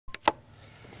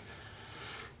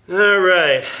All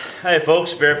right, hi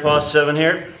folks, Bear Paw 7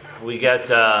 here. We got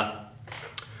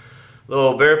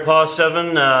little Bear Paw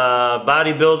 7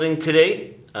 bodybuilding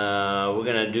today. We're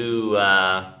gonna do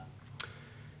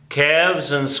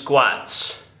calves and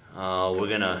squats. We're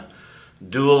gonna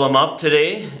duel them up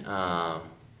today. We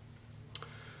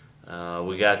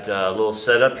got a little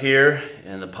setup here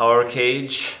in the power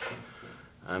cage.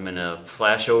 I'm gonna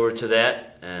flash over to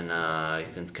that, and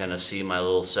you can kind of see my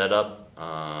little setup.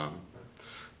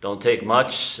 Don't take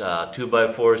much,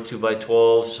 2x4s,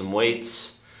 2x12s, some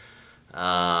weights. You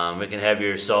can have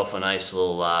yourself a nice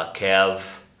little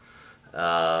calf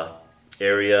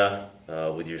area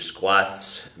with your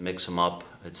squats. Mix them up.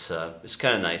 It's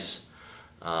kind of nice.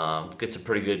 Gets a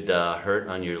pretty good hurt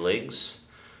on your legs,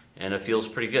 and it feels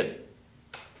pretty good.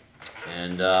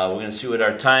 And we're going to see what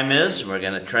our time is. We're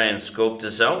going to try and scope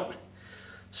this out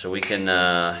so we can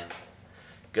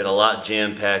get a lot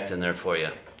jam-packed in there for you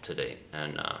today.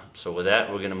 And so with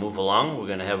that, we're going to move along. We're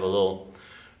going to have a little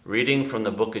reading from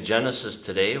the book of Genesis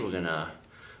today. We're going to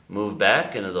move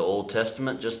back into the Old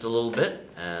Testament just a little bit,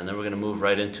 and then we're going to move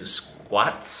right into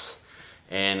squats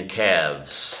and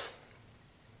calves.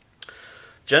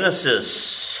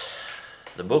 Genesis,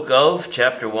 the book of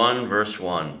chapter 1, verse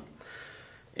 1.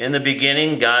 In the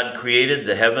beginning, God created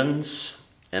the heavens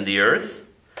and the earth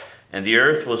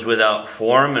was without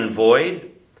form and void,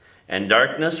 and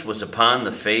darkness was upon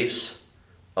the face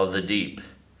of the deep.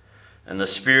 And the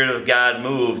Spirit of God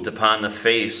moved upon the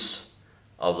face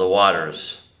of the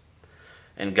waters.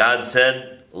 And God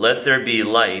said, "Let there be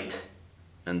light,"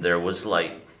 and there was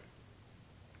light.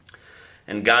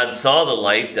 And God saw the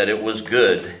light, that it was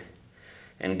good,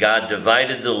 and God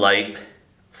divided the light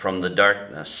from the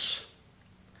darkness.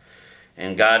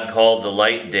 And God called the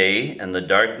light day, and the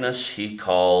darkness he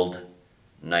called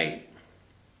night.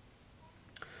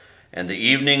 And the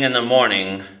evening and the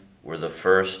morning were the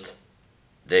first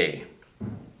day.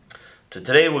 So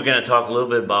today we're going to talk a little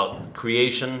bit about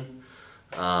creation,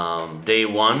 day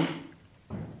one.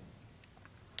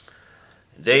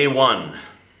 Day one.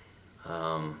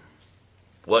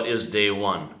 What is day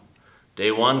one?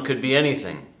 Day one could be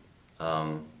anything.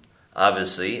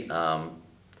 Obviously,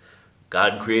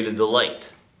 God created the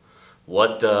light.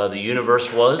 What the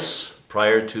universe was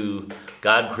prior to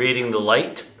God creating the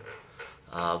light,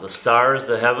 the stars,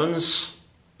 the heavens,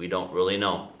 we don't really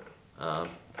know.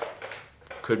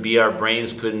 Could be our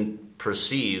brains couldn't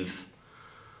perceive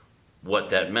what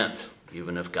that meant,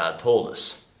 even if God told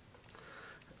us.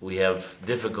 We have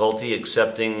difficulty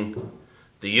accepting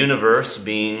the universe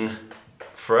being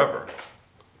forever.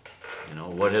 You know,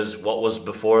 what was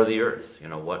before the earth? You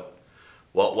know, what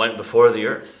went before the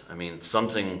earth? I mean,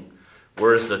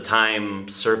 where does the time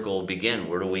circle begin?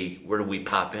 Where do we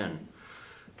pop in?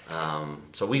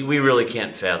 So we really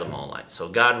can't fathom all that. So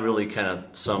God really kind of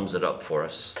sums it up for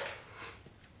us.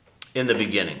 In the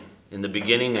beginning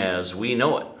as we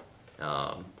know it,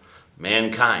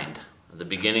 mankind, the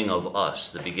beginning of us,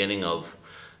 the beginning of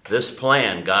this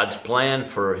plan, God's plan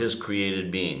for his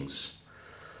created beings.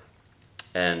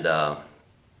 And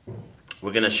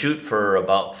we're going to shoot for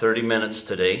about 30 minutes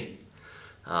today.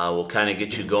 We'll kind of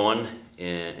get you going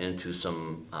into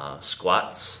some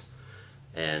squats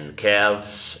and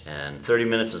calves, and 30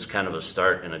 minutes is kind of a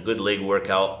start and a good leg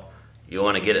workout. You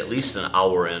want to get at least an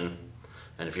hour in,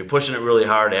 and if you're pushing it really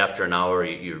hard after an hour,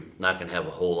 you're not going to have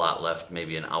a whole lot left,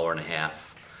 maybe an hour and a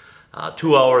half.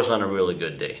 2 hours on a really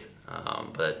good day,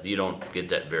 but you don't get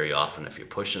that very often if you're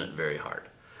pushing it very hard.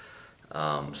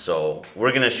 So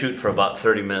we're going to shoot for about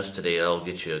 30 minutes today. That'll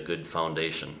get you a good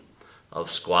foundation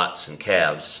of squats and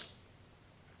calves.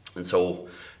 And so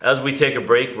as we take a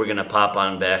break, we're going to pop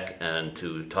on back and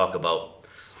to talk about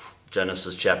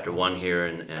Genesis chapter 1 here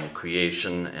and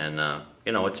creation. And,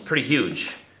 you know, it's pretty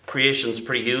huge. Creation's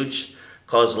pretty huge.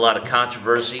 Caused a lot of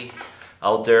controversy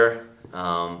out there.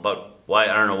 But why?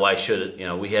 I don't know why should it. You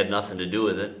know, we had nothing to do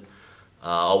with it.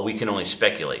 We can only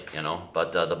speculate, you know.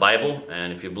 But the Bible,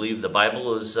 and if you believe the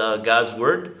Bible is God's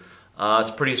Word,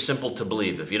 it's pretty simple to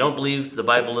believe. If you don't believe the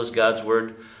Bible is God's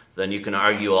Word, then you can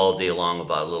argue all day long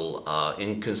about little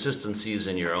inconsistencies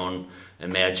in your own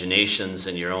imaginations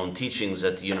and your own teachings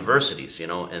at the universities, you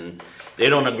know, and they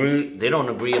don't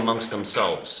agree amongst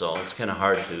themselves, so it's kind of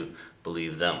hard to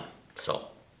believe them. So,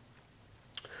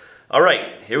 all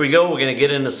right, here we go. We're going to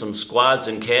get into some squats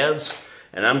and calves,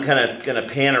 and I'm kind of going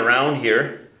to pan around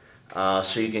here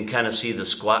so you can kind of see the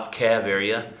squat calf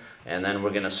area, and then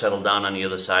we're going to settle down on the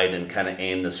other side and kind of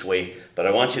aim this way. But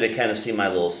I want you to kind of see my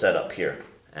little setup here.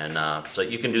 And so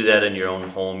you can do that in your own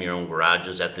home, your own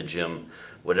garages, at the gym,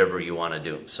 whatever you want to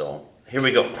do. So here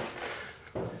we go.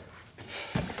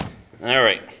 All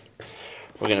right.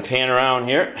 We're going to pan around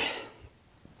here.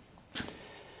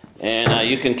 And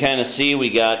you can kind of see we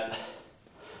got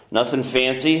nothing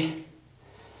fancy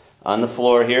on the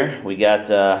floor here. We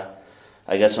got,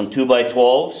 I got some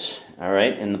 2x12s, all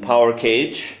right, in the power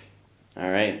cage, all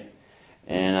right.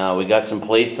 And we got some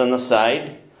plates on the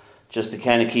side just to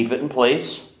kind of keep it in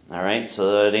place, all right,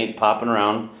 so that it ain't popping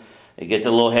around. You get a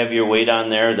little heavier weight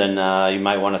on there, then you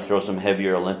might want to throw some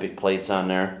heavier Olympic plates on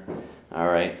there. All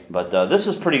right, but this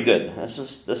is pretty good.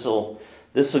 This will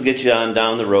get you on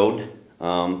down the road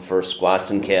for squats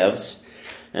and calves.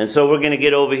 And so we're going to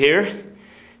get over here,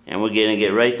 and we're going to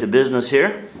get right to business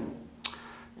here.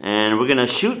 And we're going to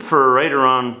shoot for right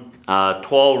around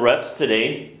 12 reps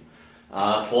today.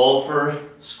 12 for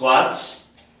squats,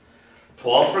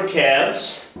 12 for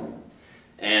calves,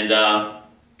 and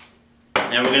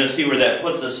we're going to see where that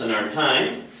puts us in our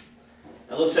time.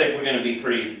 It looks like we're going to be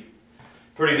pretty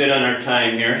good on our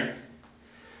time here.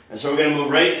 And so we're going to move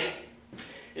right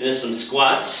into some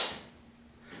squats.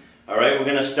 All right, we're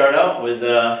going to start out with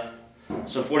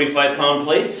some 45-pound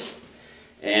plates.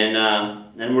 And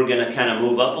then we're going to kind of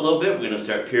move up a little bit. We're going to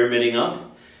start pyramiding up.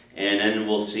 And then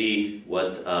we'll see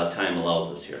what time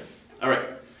allows us here. All right.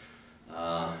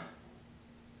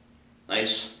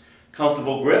 Nice,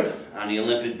 comfortable grip on the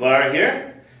Olympic bar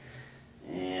here.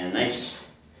 And nice,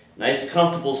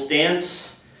 comfortable stance.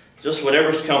 Just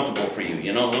whatever's comfortable for you,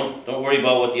 you know, don't worry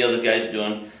about what the other guy's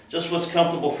doing. Just what's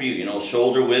comfortable for you, you know,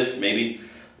 shoulder width, maybe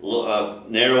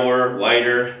narrower,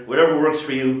 wider, whatever works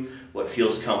for you, what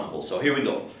feels comfortable. So here we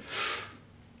go.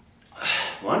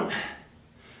 1,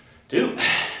 2,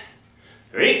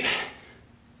 3,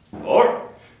 4,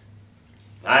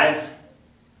 5,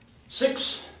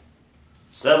 6,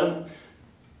 7,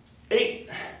 8,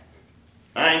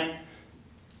 9,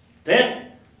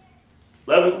 10,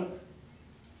 11,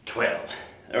 12.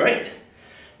 All right,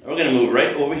 we're going to move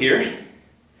right over here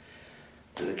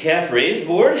to the calf raise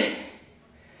board.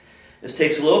 This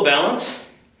takes a little balance.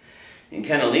 You can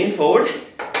kind of lean forward,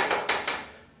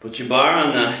 put your bar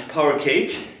on the power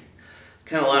cage,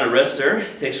 kind of a lot of rest there.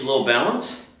 Takes a little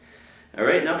balance. All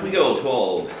right, and up we go.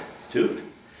 12, 2,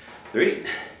 3,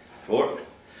 4,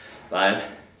 5,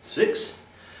 6,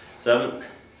 7,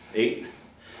 8,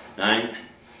 9,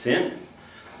 10,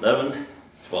 11,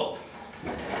 12.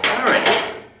 All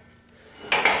right.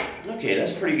 Okay,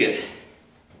 that's pretty good.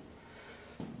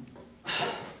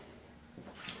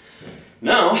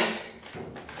 Now,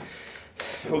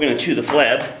 we're going to chew the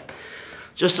FLAB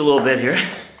just a little bit here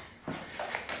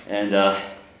and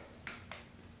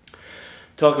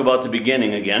talk about the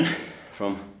beginning again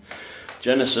from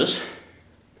Genesis.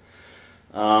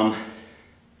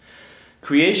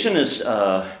 Creation is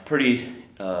pretty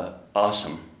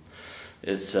awesome.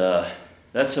 It's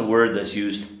that's a word that's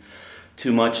used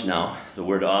too much now, the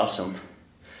word awesome.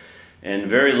 And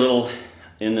very little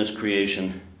in this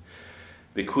creation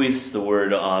bequeaths the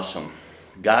word awesome.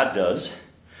 God does.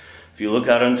 If you look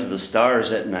out into the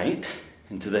stars at night,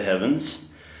 into the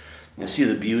heavens, you see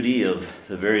the beauty of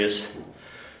the various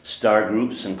star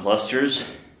groups and clusters.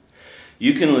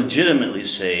 You can legitimately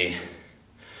say,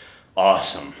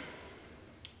 awesome.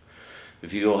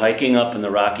 If you go hiking up in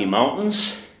the Rocky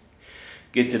Mountains,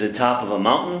 get to the top of a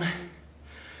mountain,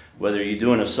 whether you're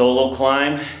doing a solo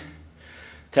climb,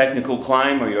 technical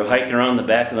climb, or you're hiking around the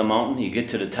back of the mountain, you get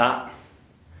to the top,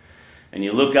 and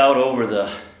you look out over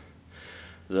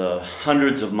the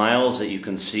hundreds of miles that you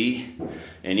can see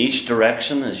in each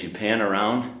direction as you pan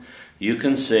around, you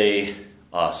can say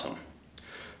awesome.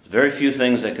 There's very few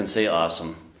things that can say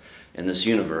awesome in this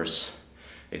universe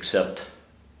except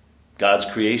God's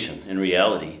creation. In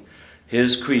reality,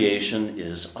 His creation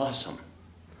is awesome.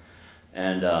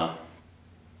 And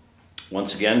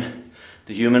once again,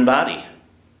 the human body.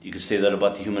 You could say that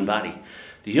about the human body.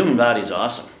 The human body is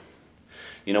awesome.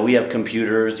 You know, we have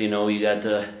computers, you know, you got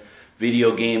the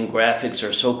video game graphics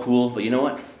are so cool, but you know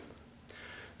what?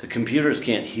 The computers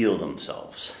can't heal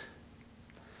themselves.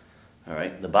 All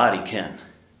right, the body can.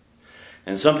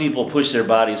 And some people push their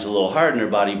bodies a little hard and their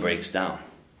body breaks down.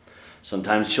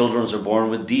 Sometimes children are born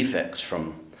with defects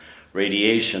from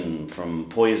radiation, from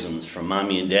poisons, from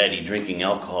mommy and daddy drinking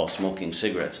alcohol, smoking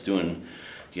cigarettes, doing,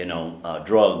 you know,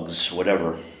 drugs,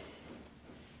 whatever.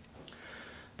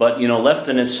 But, you know, left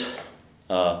in its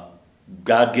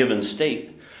God-given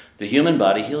state, the human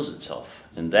body heals itself.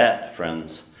 And that,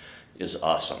 friends, is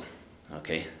awesome.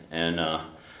 Okay? And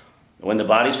when the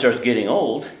body starts getting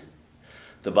old,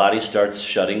 the body starts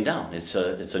shutting down. It's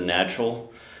a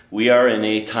natural. We are in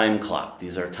a time clock.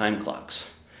 These are time clocks.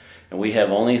 And we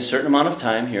have only a certain amount of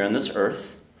time here on this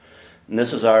earth. And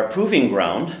this is our proving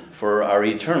ground for our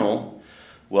eternal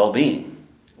well-being.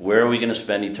 Where are we going to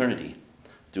spend eternity?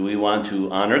 Do we want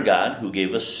to honor God who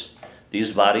gave us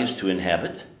these bodies to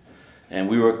inhabit? And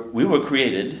we were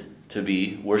created to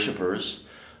be worshipers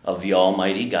of the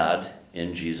Almighty God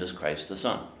in Jesus Christ the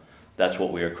Son. That's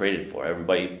what we are created for.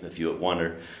 Everybody, if you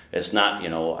wonder, it's not,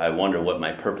 I wonder what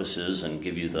my purpose is and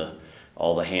give you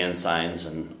all the hand signs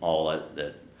and all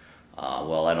that.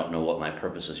 Well, I don't know what my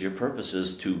purpose is. Your purpose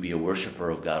is to be a worshiper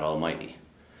of God Almighty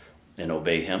and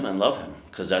obey Him and love Him,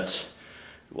 because that's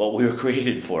what we were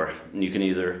created for. And you can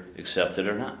either accept it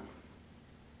or not.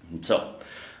 And so,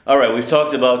 all right, we've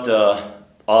talked about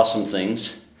awesome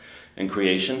things in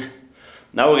creation.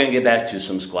 Now we're going to get back to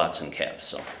some squats and calves.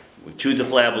 So we chewed the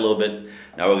flab a little bit.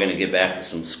 Now we're going to get back to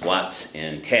some squats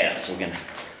and calves. So we're going to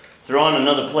throw on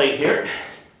another plate here.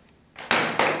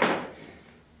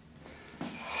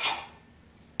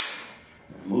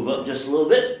 Move up just a little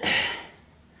bit.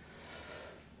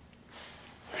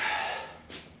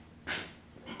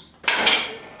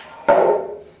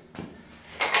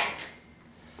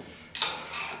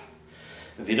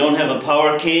 If you don't have a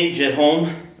power cage at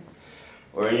home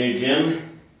or in your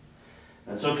gym,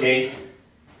 that's okay.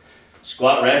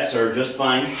 Squat racks are just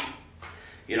fine.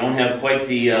 You don't have quite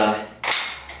the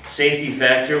safety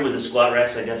factor with the squat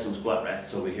racks. I got some squat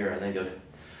racks over here. I think I've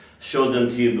showed them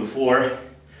to you before.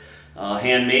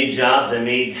 Handmade jobs I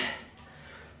made,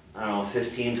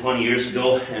 15, 20 years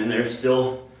ago, and they're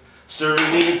still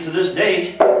serving me to this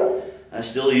day. I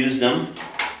still use them,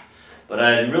 but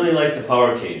I really like the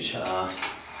power cage.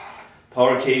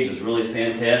 Power cage is really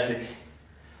fantastic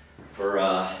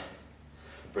for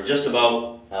just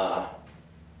about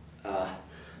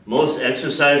most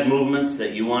exercise movements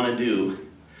that you want to do.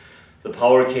 The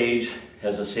power cage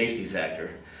has a safety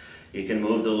factor. You can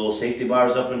move the little safety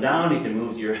bars up and down. You can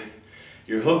move your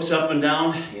hooks up and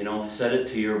down. Set it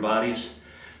to your body's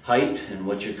height and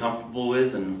what you're comfortable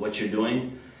with and what you're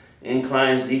doing.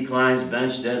 Inclines, declines,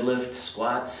 bench, deadlift,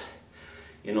 squats.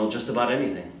 Just about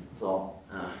anything. So,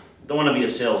 don't want to be a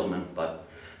salesman, but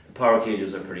the power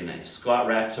cages are pretty nice. Squat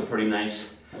racks are pretty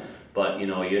nice, but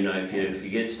if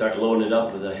you start loading it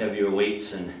up with the heavier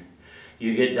weights and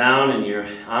you get down and you're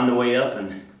on the way up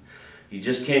and you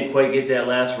just can't quite get that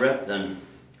last rep, then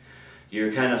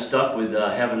you're kind of stuck with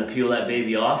having to peel that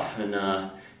baby off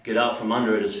and get out from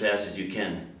under it as fast as you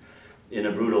can in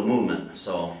a brutal movement.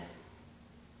 So,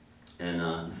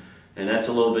 and that's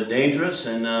a little bit dangerous,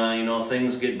 and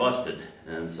things get busted.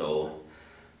 And so,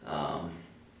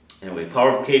 anyway,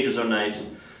 power cages are nice.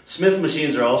 Smith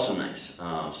machines are also nice.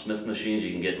 Smith machines,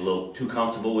 you can get a little too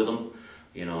comfortable with them.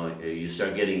 You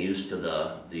start getting used to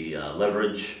the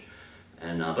leverage,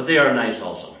 and but they are nice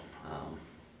also.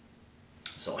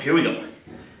 So here we go.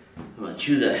 I'm gonna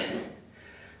chew the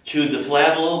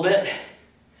flab a little bit.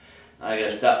 I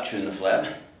gotta stop chewing the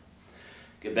flab.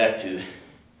 Get back to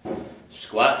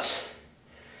squats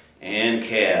and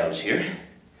calves here.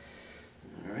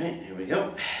 All right, here we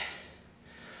go.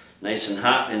 Nice and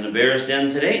hot in the bear's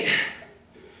den today.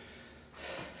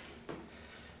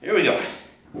 Here we go.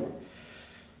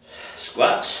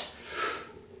 Squats.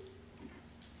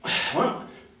 1,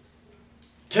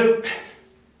 2,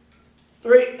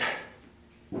 3,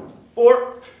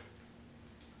 4,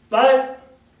 5,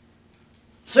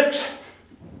 6,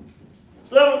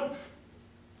 7,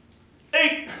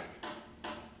 8,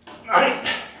 9,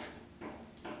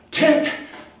 10,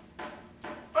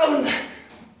 11,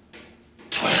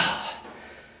 12.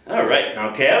 All right,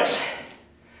 now calves.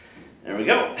 There we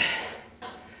go.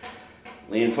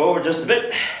 Lean forward just a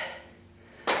bit.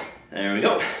 There we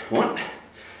go. 1,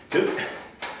 2,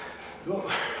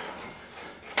 4,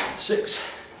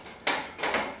 6,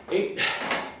 8,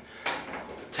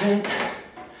 10,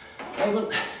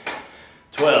 11,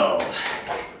 12.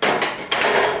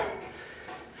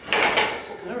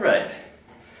 All right.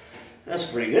 That's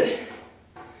pretty good.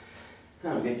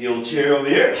 Now we'll get the old chair over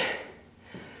here.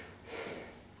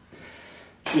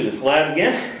 Chew the flab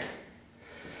again.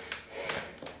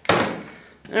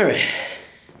 All right.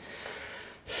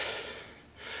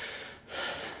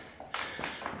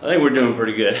 I think we're doing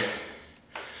pretty good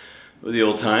with the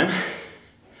old time.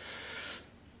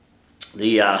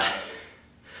 The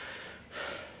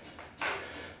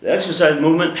exercise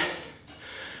movement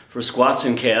for squats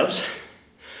and calves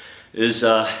is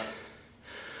a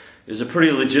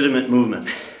pretty legitimate movement.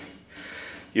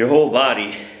 Your whole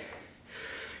body,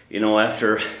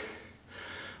 after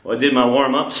I did my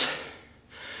warm-ups,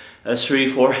 that's 3,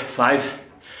 4,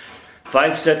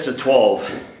 5 sets of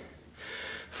 12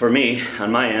 for me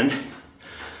on my end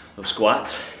of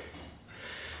squats,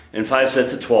 and 5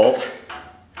 sets of 12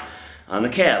 on the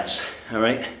calves. All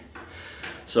right,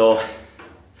 so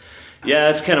yeah,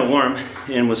 it's kind of warm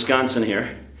in Wisconsin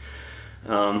here.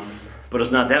 but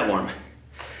it's not that warm.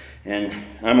 And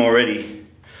I'm already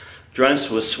drenched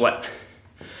with sweat.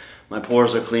 My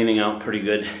pores are cleaning out pretty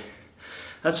good.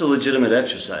 That's a legitimate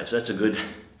exercise. That's a good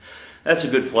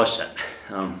flush set.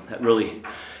 That really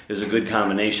is a good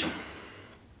combination.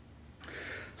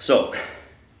 So,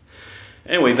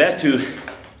 anyway, back to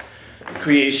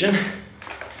creation.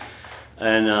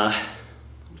 And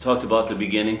we talked about the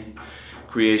beginning.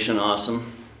 Creation,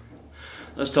 awesome.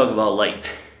 Let's talk about light.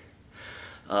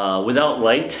 Without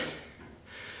light,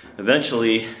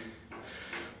 eventually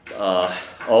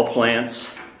all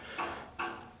plants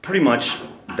pretty much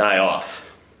die off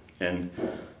and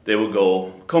they will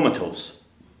go comatose.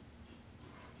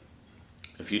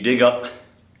 If you dig up,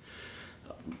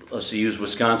 let's use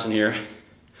Wisconsin here,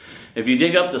 if you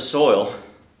dig up the soil,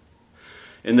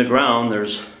 in the ground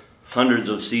there's hundreds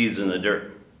of seeds in the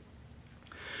dirt.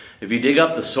 If you dig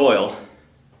up the soil,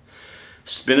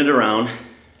 spin it around,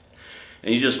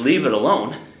 and you just leave it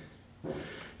alone,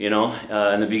 you know,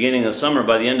 in the beginning of summer,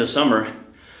 by the end of summer,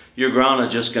 your ground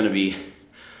is just going to be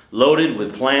loaded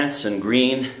with plants and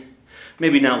green.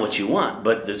 Maybe not what you want,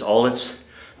 but these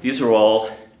are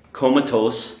all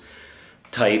comatose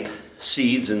type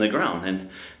seeds in the ground, and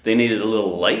they needed a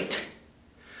little light,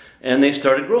 and they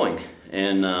started growing.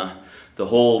 And the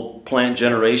whole plant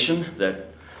generation, that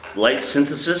light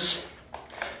synthesis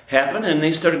happened, and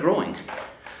they started growing.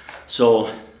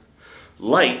 So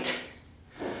light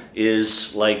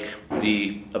is like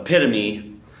the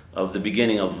epitome of the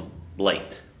beginning of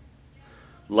light.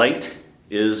 Light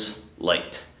is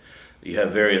light. You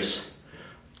have various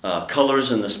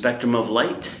colors in the spectrum of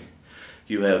light.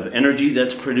 You have energy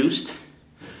that's produced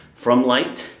from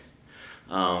light.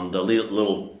 The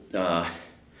little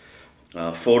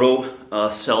photo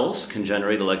cells can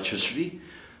generate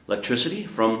electricity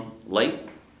from light.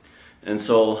 And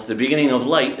so the beginning of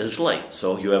light is light.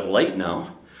 So you have light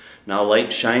now. Now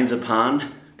light shines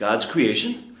upon God's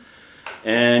creation,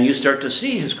 and you start to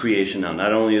see His creation now.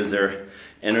 Not only is there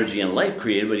energy and life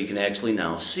created, but you can actually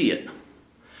now see it.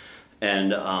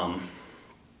 And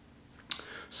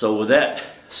so with that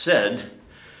said,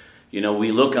 you know,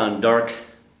 we look on dark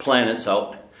planets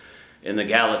out in the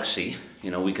galaxy. You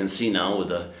know, we can see now with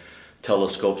the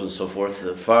telescopes and so forth,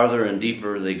 the farther and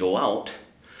deeper they go out,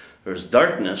 there's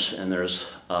darkness, and there's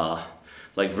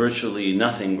like virtually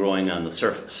nothing growing on the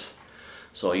surface.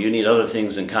 So you need other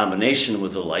things in combination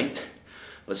with the light.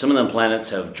 But some of them planets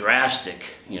have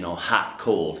drastic, you know, hot,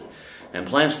 cold, and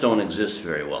plants don't exist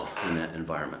very well in that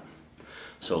environment.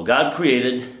 So God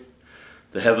created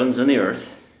the heavens and the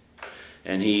earth,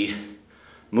 and He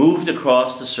moved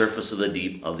across the surface of the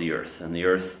deep of the earth. And the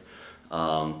earth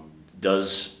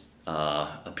does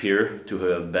appear to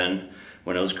have been,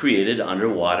 when it was created,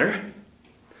 underwater,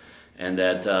 and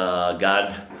that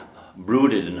God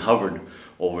brooded and hovered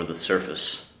over the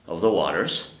surface of the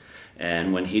waters.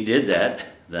 And when He did that,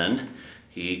 then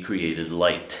He created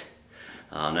light.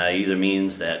 That either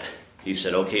means that He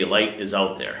said, okay, light is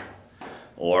out there,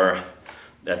 or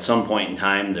at some point in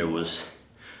time there was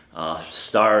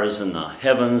stars in the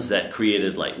heavens that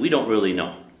created light. We don't really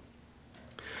know.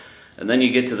 And then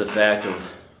you get to the fact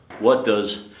of, what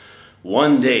does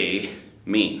one day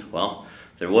mean? Well,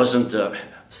 there wasn't the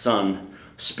sun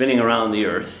spinning around the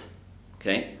earth,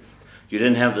 okay? You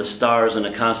didn't have the stars and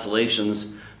the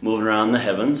constellations moving around the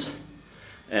heavens.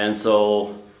 And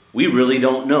so we really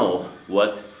don't know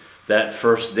what that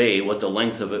first day, what the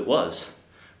length of it was,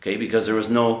 okay? Because there was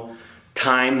no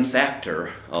time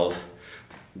factor of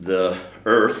the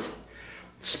earth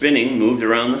spinning, moved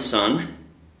around the sun,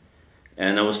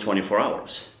 and that was 24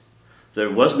 hours. There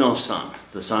was no sun.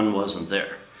 The sun wasn't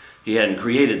there. He hadn't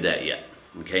created that yet,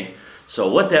 okay? So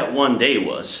what that one day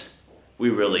was, we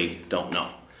really don't know.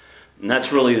 And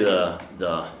that's really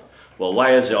well,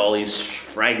 why is there all these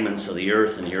fragments of the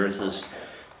earth, and the earth is,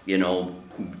 you know,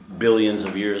 billions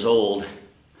of years old?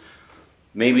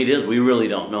 Maybe it is, we really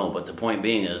don't know. But the point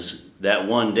being is that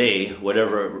one day,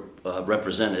 whatever it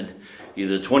represented,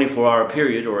 either a 24-hour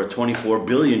period or a 24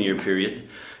 billion year period,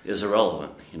 is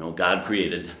irrelevant. You know, God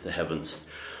created the heavens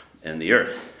and the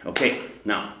earth. Okay,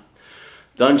 now,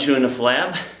 done chewing the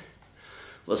FLAB.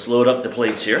 Let's load up the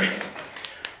plates here,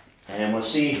 and we'll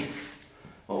see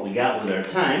what we got with our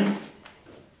time.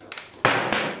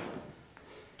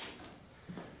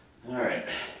 All right,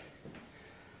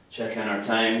 check on our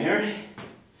time here.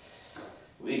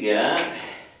 We got,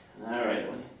 all right,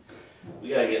 we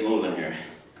gotta get moving here.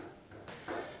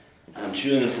 I'm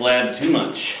chewing the FLAB too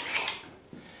much.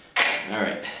 All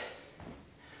right,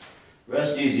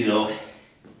 rest easy though.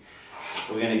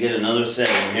 We're gonna get another set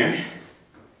in here.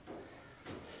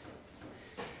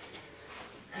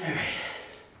 All right,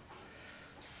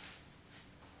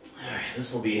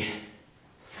 this will be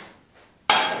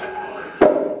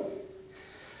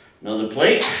another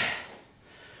plate,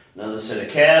 another set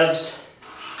of calves,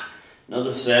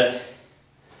 another set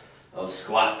of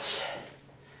squats.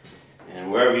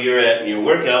 And wherever you're at in your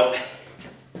workout,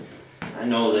 I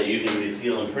know that you're going to be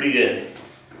feeling pretty good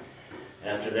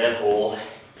after that whole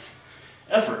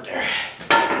effort there.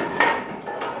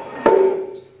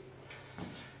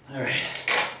 All right,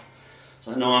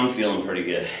 so I know I'm feeling pretty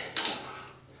good.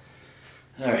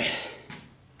 All right.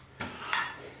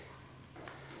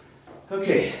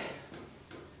 Okay.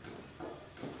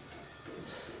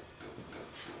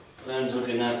 Time's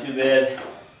looking not too bad.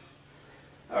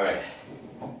 All right.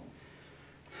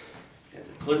 Got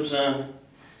the clips on.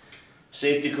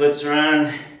 Safety clips are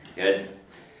on. Good.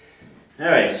 All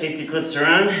right, safety clips are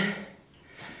on.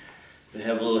 Gonna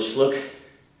have a little schluck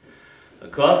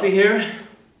of coffee here.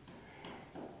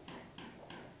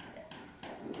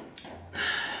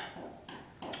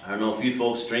 I don't know if you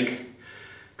folks drink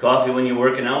coffee when you're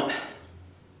working out.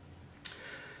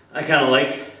 I kind of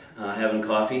like having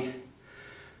coffee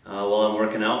while I'm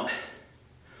working out.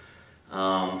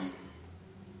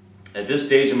 At this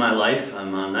stage of my life,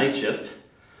 I'm on night shift,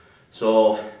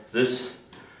 so this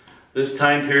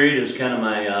time period is kind of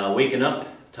my waking up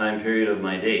time period of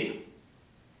my day.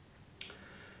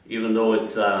 Even though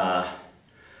it's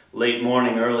late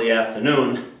morning, early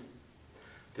afternoon,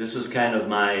 this is kind of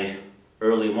my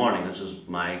early morning. This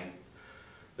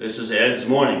is Ed's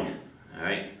morning. All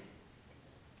right.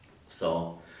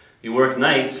 So you work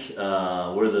nights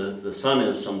where the sun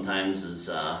is sometimes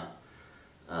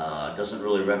doesn't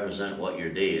really represent what your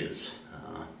day is.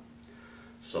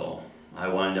 So I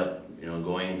wind up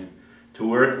going to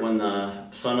work when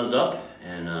the sun is up,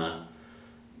 and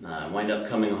I wind up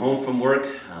coming home from work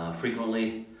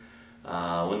frequently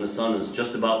when the sun is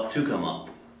just about to come up.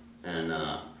 And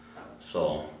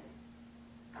so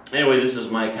anyway, this is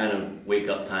my kind of wake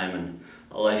up time, and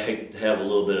I like to have a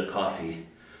little bit of coffee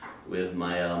with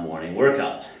my morning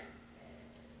workout.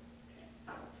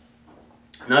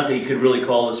 Not that you could really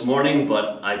call this morning,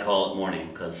 but I call it morning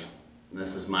because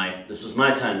this is my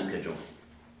time schedule.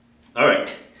 All right,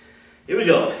 here we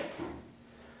go.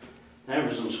 Time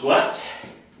for some squats.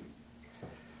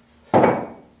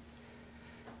 All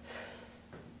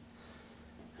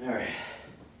right.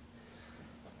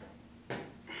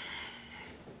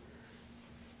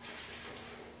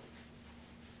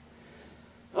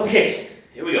 Okay,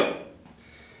 here we go.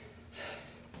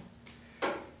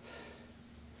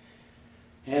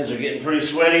 Hands are getting pretty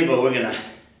sweaty, but we're gonna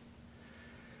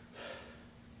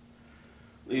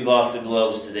leave off the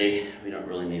gloves today. We don't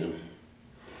really need them.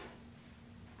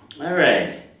 All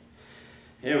right,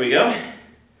 here we go.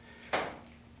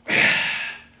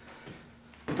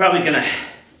 We're probably gonna,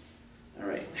 all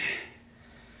right,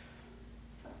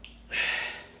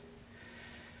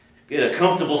 get a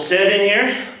comfortable set in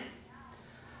here.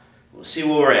 We'll see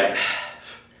where we're at.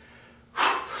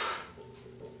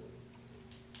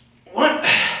 1,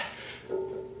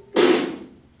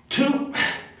 2.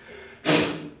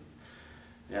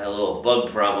 Got a little bug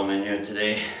problem in here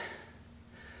today.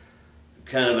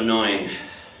 Kind of annoying.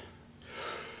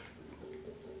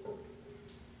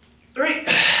 3,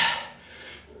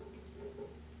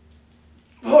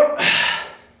 4,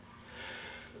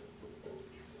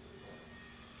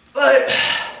 5.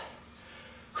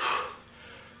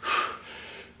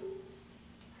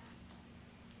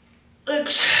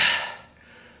 6,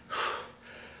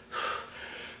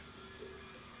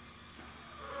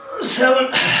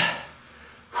 7,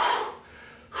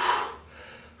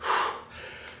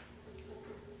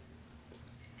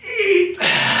 8,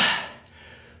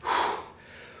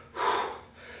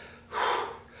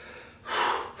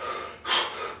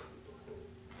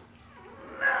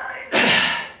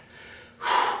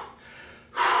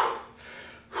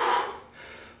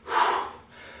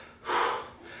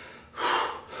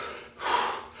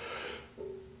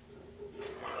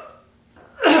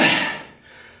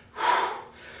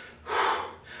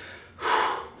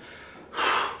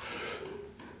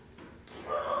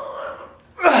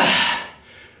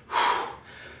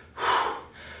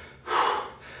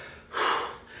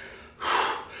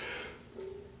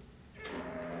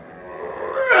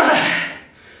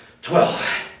 12.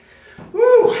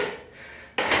 Woo!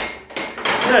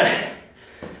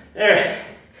 There.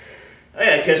 I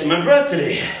gotta catch my breath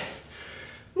today.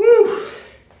 Woo!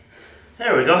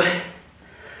 There we go.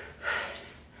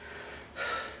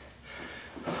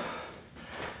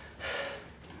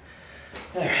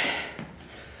 There.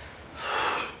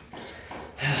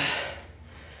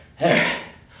 There.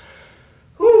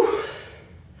 Woo!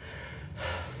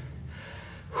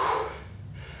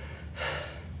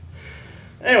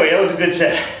 Anyway, that was was a good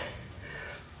set.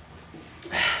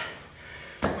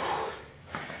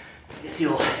 Get the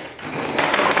old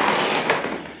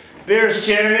bear's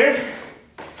chair here.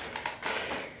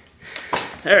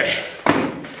 All right.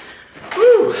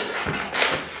 Woo!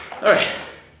 All right.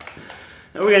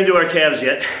 Now we're gonna do our calves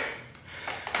yet.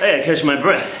 I gotta catch my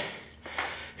breath.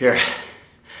 Here.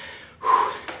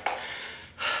 Whew.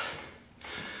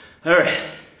 All right.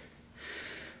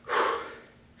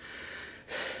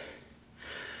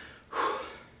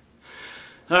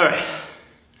 All right.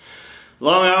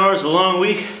 Long hours, a long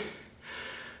week.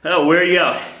 That'll wear you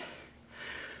out.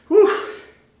 Whew.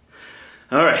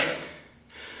 All right.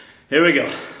 Here we go.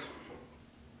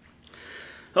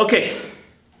 Okay.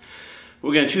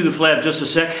 We're going to chew the flab just a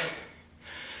sec.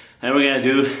 And we're going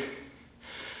to do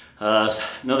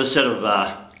another set of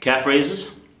calf raises.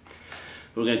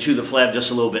 We're going to chew the flab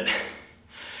just a little bit.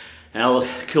 And I'll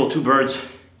kill two birds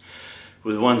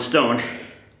with one stone.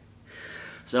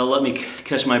 So that'll let me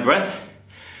catch my breath.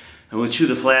 And we'll chew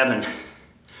the flab and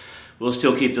we'll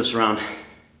still keep this around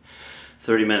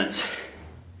 30 minutes.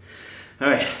 All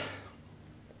right.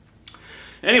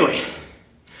 Anyway,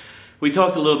 we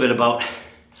talked a little bit about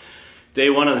day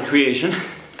one of the creation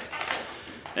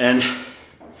and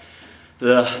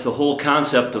the whole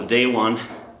concept of day one.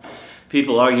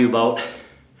 People argue about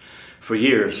for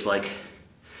years, like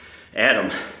Adam.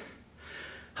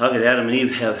 How could Adam and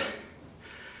Eve have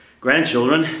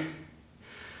grandchildren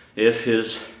if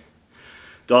his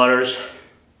daughters,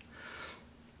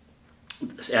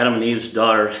 Adam and Eve's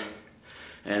daughter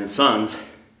and sons,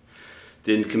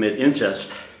 didn't commit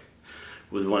incest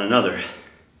with one another?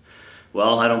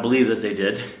 Well, I don't believe that they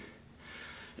did,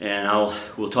 and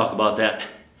we'll talk about that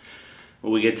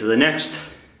when we get to the next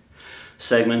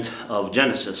segment of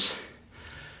Genesis.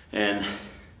 And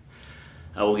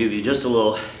I will give you just a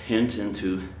little hint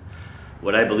into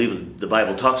what I believe the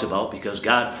Bible talks about, because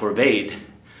God forbade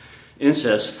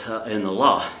incest in the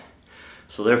law.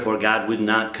 So therefore God would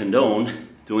not condone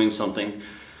doing something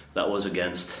that was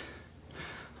against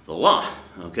the law.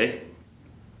 Okay?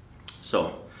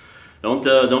 So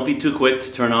don't be too quick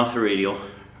to turn off the radio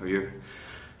or your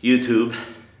YouTube.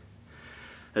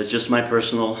 That's just my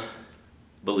personal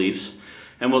beliefs,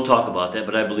 and we'll talk about that.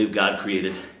 But I believe God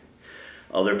created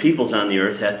other peoples on the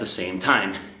earth at the same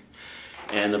time.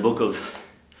 And the book of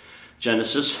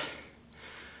Genesis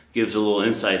gives a little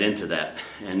insight into that.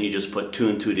 And you just put 2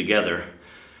 and 2 together,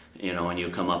 you know, and you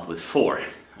come up with 4.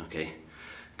 Okay?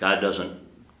 God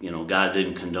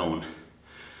didn't condone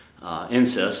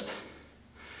incest.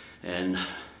 And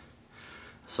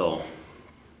so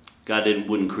God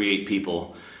wouldn't create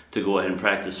people to go ahead and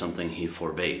practice something he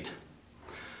forbade.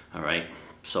 All right?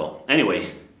 So anyway,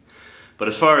 but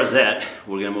as far as that,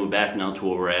 we're going to move back now to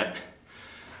where we're at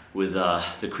with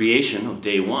the creation of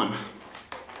day one.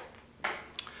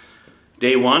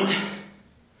 Day one,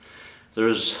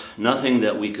 there's nothing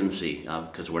that we can see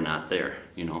because we're not there.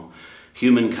 You know,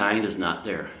 humankind is not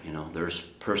there. You know, there's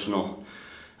personal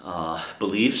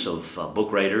beliefs of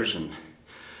book writers and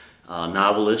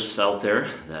novelists out there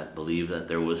that believe that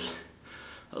there was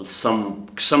some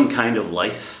kind of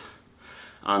life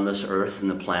on this earth and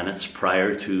the planets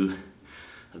prior to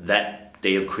that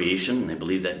day of creation. They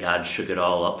believe that God shook it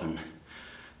all up and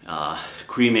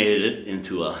cremated it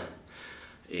into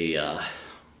a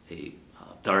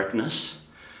darkness.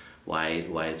 Why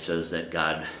it says that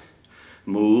God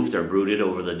moved or brooded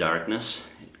over the darkness.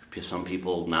 Some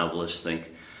people, novelists,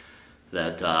 think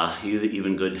that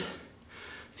even good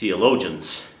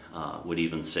theologians would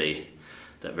even say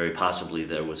that very possibly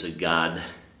there was a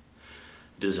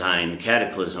God-designed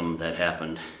cataclysm that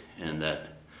happened, and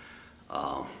that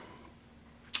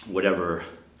whatever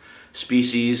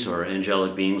species or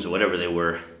angelic beings or whatever they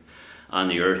were on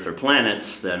the earth or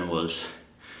planets then was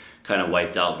kind of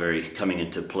wiped out, coming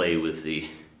into play with the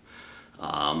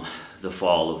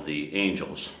fall of the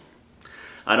angels.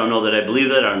 I don't know that I believe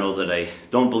that. I don't know that I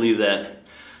don't believe that.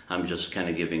 I'm just kind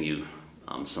of giving you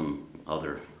some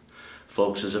other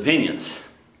folks' opinions.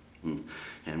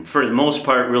 And for the most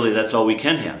part, really, that's all we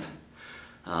can have.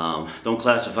 Don't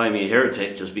classify me a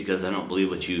heretic just because I don't believe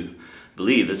what you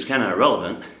believe. It's kind of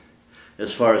irrelevant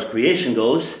as far as creation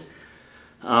goes,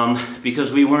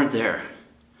 because we weren't there.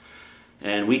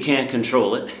 And we can't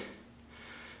control it.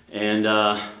 And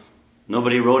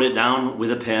nobody wrote it down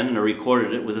with a pen or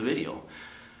recorded it with a video.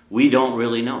 We don't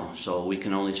really know, so we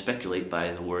can only speculate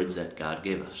by the words that God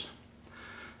gave us.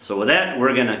 So with that,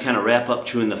 we're going to kind of wrap up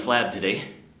chewing the flab today.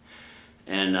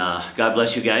 And God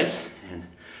bless you guys. And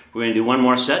we're going to do one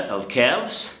more set of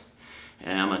calves.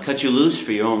 And I'm going to cut you loose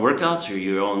for your own workouts or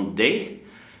your own day.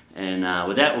 And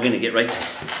with that, we're going to get right to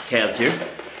calves here.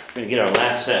 We're going to get our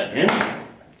last set in.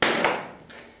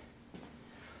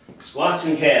 Squats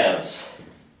and calves.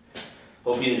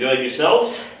 Hope you enjoyed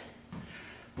yourselves.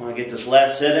 I want to get this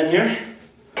last set in here.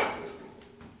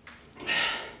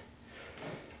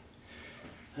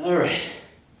 All right.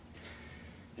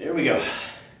 Here we go.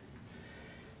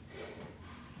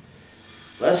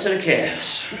 Last set of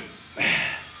calves.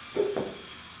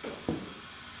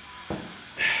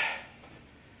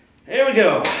 There we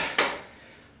go.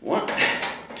 1,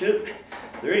 2,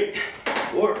 3,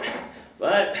 4,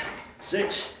 5,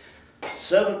 6,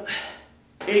 7,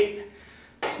 8,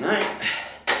 9,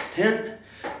 10,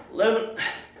 11,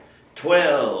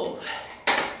 12.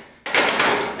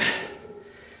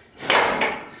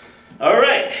 All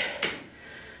right.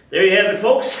 There you have it,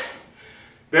 folks.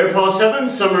 Bear Paw 7,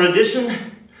 Summer Edition.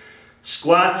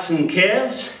 Squats and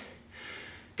calves.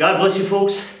 God bless you,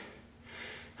 folks.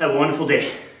 Have a wonderful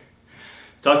day.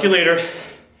 Talk to you later.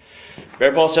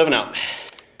 Bear Paw 7 out.